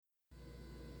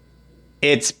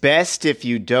It's best if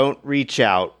you don't reach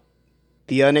out.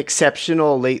 The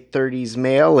unexceptional late 30s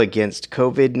male against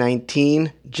COVID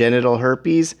 19, genital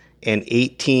herpes, and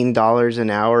 $18 an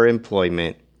hour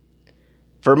employment.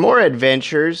 For more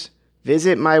adventures,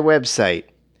 visit my website,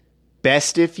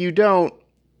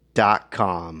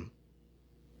 bestifyoudon't.com.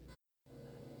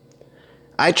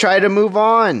 I try to move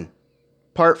on.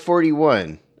 Part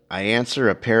 41. I answer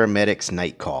a paramedic's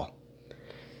night call.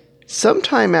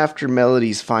 Sometime after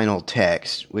Melody's final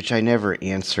text, which I never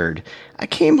answered, I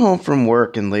came home from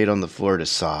work and laid on the floor to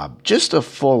sob. Just a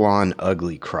full-on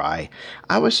ugly cry.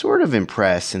 I was sort of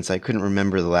impressed since I couldn't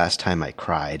remember the last time I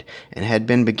cried, and had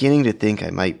been beginning to think I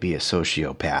might be a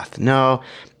sociopath. No,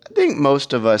 I think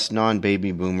most of us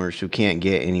non-baby boomers who can't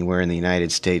get anywhere in the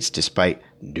United States despite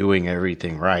doing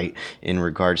everything right in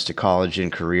regards to college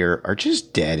and career are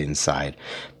just dead inside.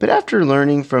 But after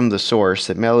learning from the source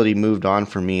that Melody moved on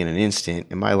from me in an instant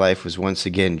and my life was once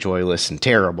again joyless and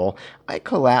terrible, I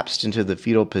collapsed into the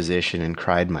fetal position and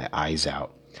cried my eyes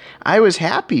out. I was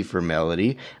happy for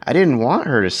Melody. I didn't want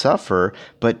her to suffer,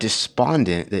 but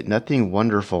despondent that nothing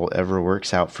wonderful ever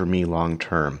works out for me long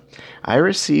term. I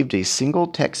received a single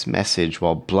text message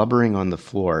while blubbering on the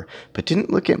floor, but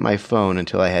didn't look at my phone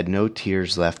until I had no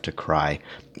tears left to cry.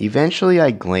 Eventually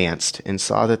I glanced and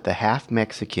saw that the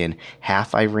half-Mexican,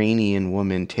 half-Iranian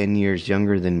woman 10 years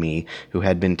younger than me, who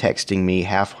had been texting me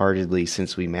half-heartedly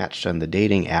since we matched on the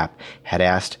dating app, had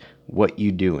asked, "What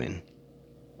you doing?"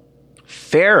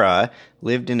 Farah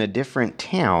lived in a different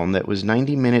town that was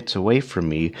 90 minutes away from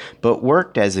me, but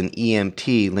worked as an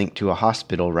EMT linked to a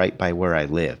hospital right by where I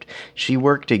lived. She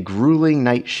worked a grueling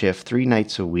night shift 3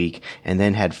 nights a week and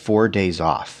then had 4 days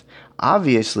off.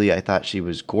 Obviously, I thought she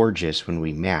was gorgeous when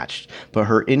we matched, but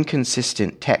her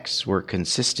inconsistent texts were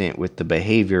consistent with the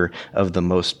behavior of the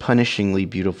most punishingly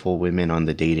beautiful women on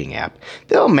the dating app.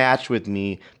 They'll match with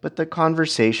me, but the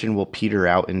conversation will peter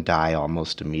out and die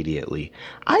almost immediately.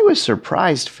 I was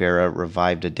surprised Farah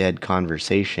revived a dead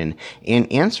conversation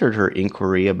and answered her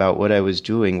inquiry about what I was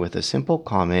doing with a simple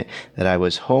comment that I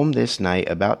was home this night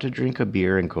about to drink a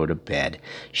beer and go to bed.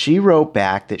 She wrote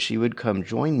back that she would come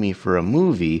join me for a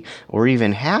movie, or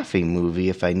even half a movie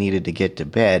if I needed to get to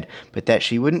bed, but that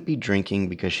she wouldn't be drinking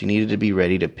because she needed to be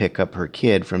ready to pick up her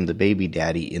kid from the baby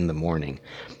daddy in the morning.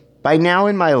 By now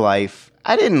in my life,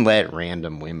 I didn't let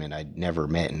random women I'd never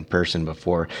met in person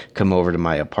before come over to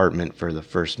my apartment for the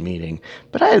first meeting,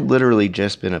 but I had literally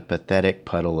just been a pathetic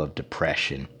puddle of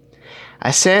depression. I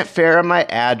sent Farah my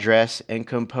address and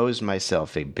composed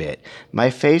myself a bit. My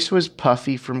face was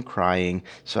puffy from crying,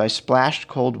 so I splashed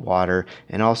cold water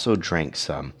and also drank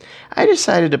some. I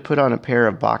decided to put on a pair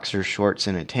of boxer shorts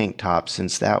and a tank top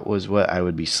since that was what I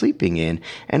would be sleeping in,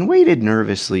 and waited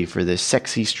nervously for this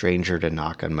sexy stranger to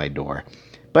knock on my door.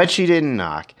 But she didn't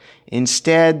knock.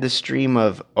 Instead, the stream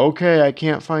of, "Okay, I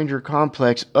can't find your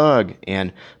complex, ugh,"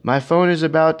 and "My phone is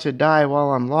about to die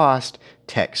while I'm lost,"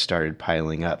 text started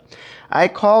piling up. I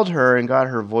called her and got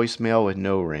her voicemail with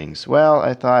no rings. Well,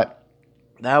 I thought,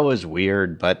 that was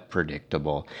weird, but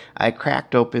predictable. I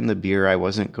cracked open the beer I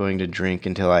wasn't going to drink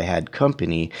until I had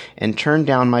company and turned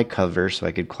down my cover so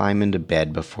I could climb into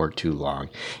bed before too long.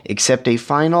 Except a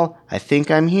final, "I think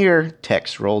I'm here,"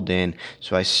 text rolled in,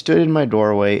 so I stood in my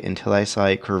doorway until I saw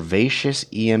a curvaceous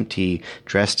EMT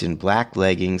dressed in black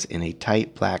leggings and a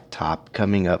tight black top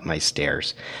coming up my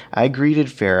stairs. I greeted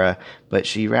Farah, but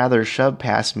she rather shoved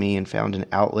past me and found an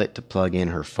outlet to plug in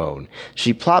her phone.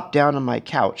 She plopped down on my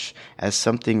couch as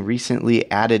something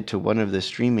recently added to one of the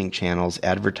streaming channels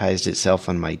advertised itself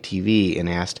on my TV and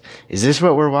asked, "Is this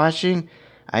what we're watching?"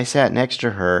 I sat next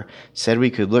to her, said we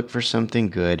could look for something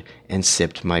good, and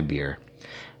sipped my beer.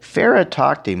 Farah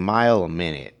talked a mile a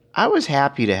minute. I was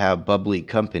happy to have bubbly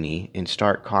company, in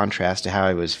stark contrast to how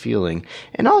I was feeling,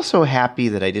 and also happy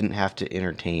that I didn't have to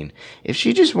entertain. If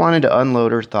she just wanted to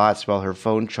unload her thoughts while her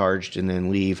phone charged and then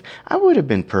leave, I would have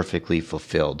been perfectly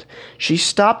fulfilled. She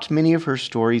stopped many of her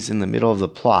stories in the middle of the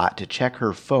plot to check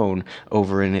her phone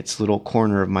over in its little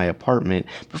corner of my apartment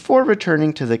before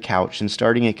returning to the couch and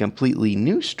starting a completely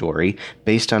new story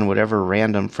based on whatever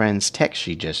random friend's text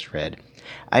she just read.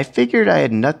 I figured I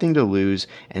had nothing to lose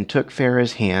and took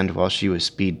Farah's hand while she was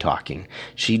speed talking.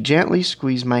 She gently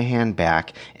squeezed my hand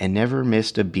back and never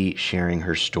missed a beat sharing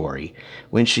her story.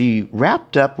 When she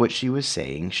wrapped up what she was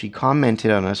saying, she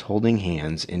commented on us holding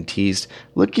hands and teased,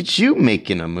 "Look at you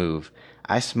making a move."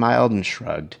 I smiled and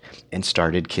shrugged and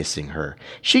started kissing her.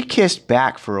 She kissed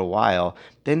back for a while,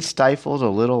 then stifled a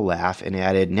little laugh and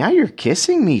added, "Now you're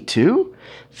kissing me too?"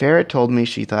 Farah told me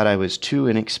she thought I was too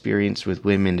inexperienced with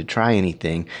women to try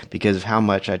anything because of how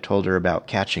much I told her about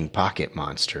catching pocket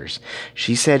monsters.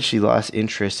 She said she lost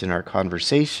interest in our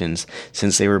conversations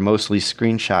since they were mostly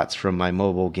screenshots from my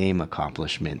mobile game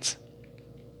accomplishments.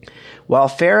 While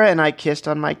Farah and I kissed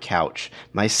on my couch,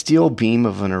 my steel beam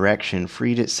of an erection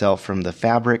freed itself from the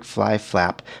fabric fly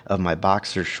flap of my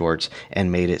boxer shorts and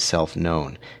made itself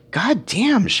known. "God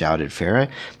damn," shouted Farah.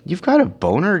 "You've got a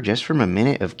boner just from a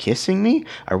minute of kissing me?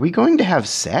 Are we going to have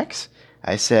sex?"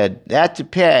 I said, "That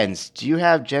depends. Do you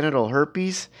have genital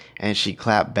herpes?" And she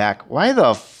clapped back, "Why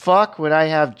the fuck would I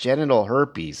have genital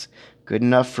herpes?" Good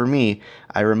enough for me.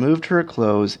 I removed her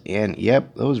clothes, and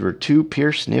yep, those were 2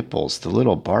 pierced nipples, the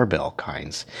little barbell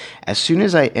kinds. As soon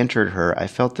as I entered her, I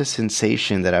felt the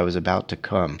sensation that I was about to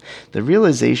come. The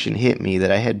realization hit me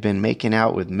that I had been making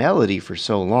out with Melody for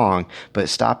so long, but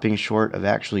stopping short of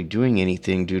actually doing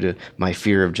anything due to my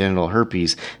fear of genital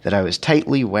herpes, that I was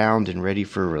tightly wound and ready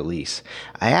for release.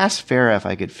 I asked Farah if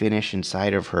I could finish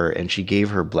inside of her, and she gave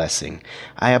her blessing.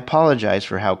 I apologized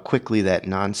for how quickly that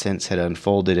nonsense had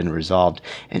unfolded and resolved,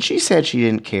 and she said she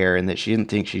didn't care and that she didn't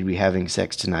think she'd be having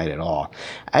sex tonight at all.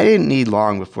 I didn't need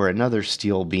long before another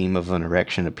steel beam of an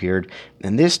erection appeared,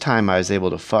 and this time I was able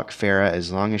to fuck Farah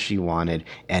as long as she wanted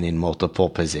and in multiple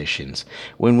positions.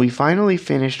 When we finally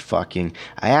finished fucking,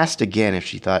 I asked again if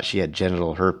she thought she had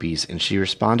genital herpes, and she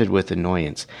responded with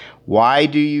annoyance. "Why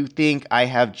do you think I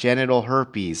have genital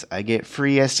herpes? I get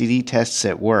free STD tests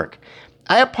at work."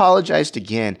 I apologized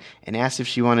again and asked if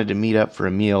she wanted to meet up for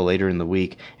a meal later in the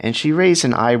week, and she raised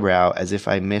an eyebrow as if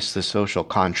I missed the social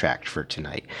contract for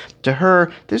tonight. To her,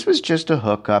 this was just a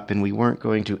hookup and we weren't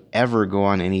going to ever go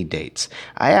on any dates.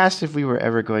 I asked if we were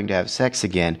ever going to have sex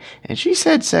again, and she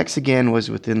said sex again was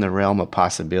within the realm of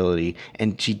possibility,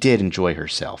 and she did enjoy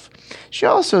herself. She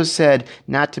also said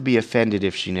not to be offended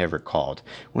if she never called.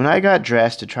 When I got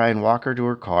dressed to try and walk her to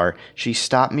her car, she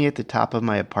stopped me at the top of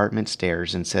my apartment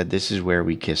stairs and said this is where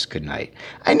we kiss goodnight.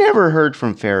 I never heard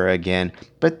from Farah again,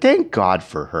 but thank God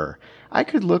for her. I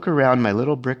could look around my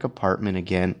little brick apartment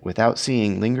again without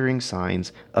seeing lingering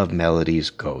signs of Melody's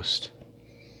ghost.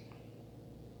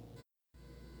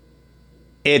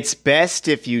 It's best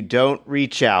if you don't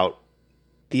reach out.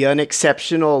 The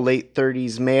unexceptional late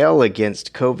 30s male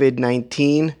against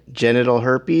COVID-19, genital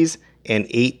herpes, and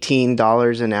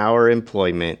 $18 an hour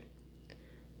employment.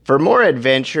 For more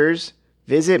adventures,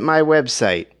 visit my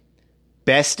website,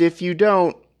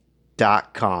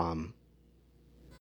 bestifyoudon't.com.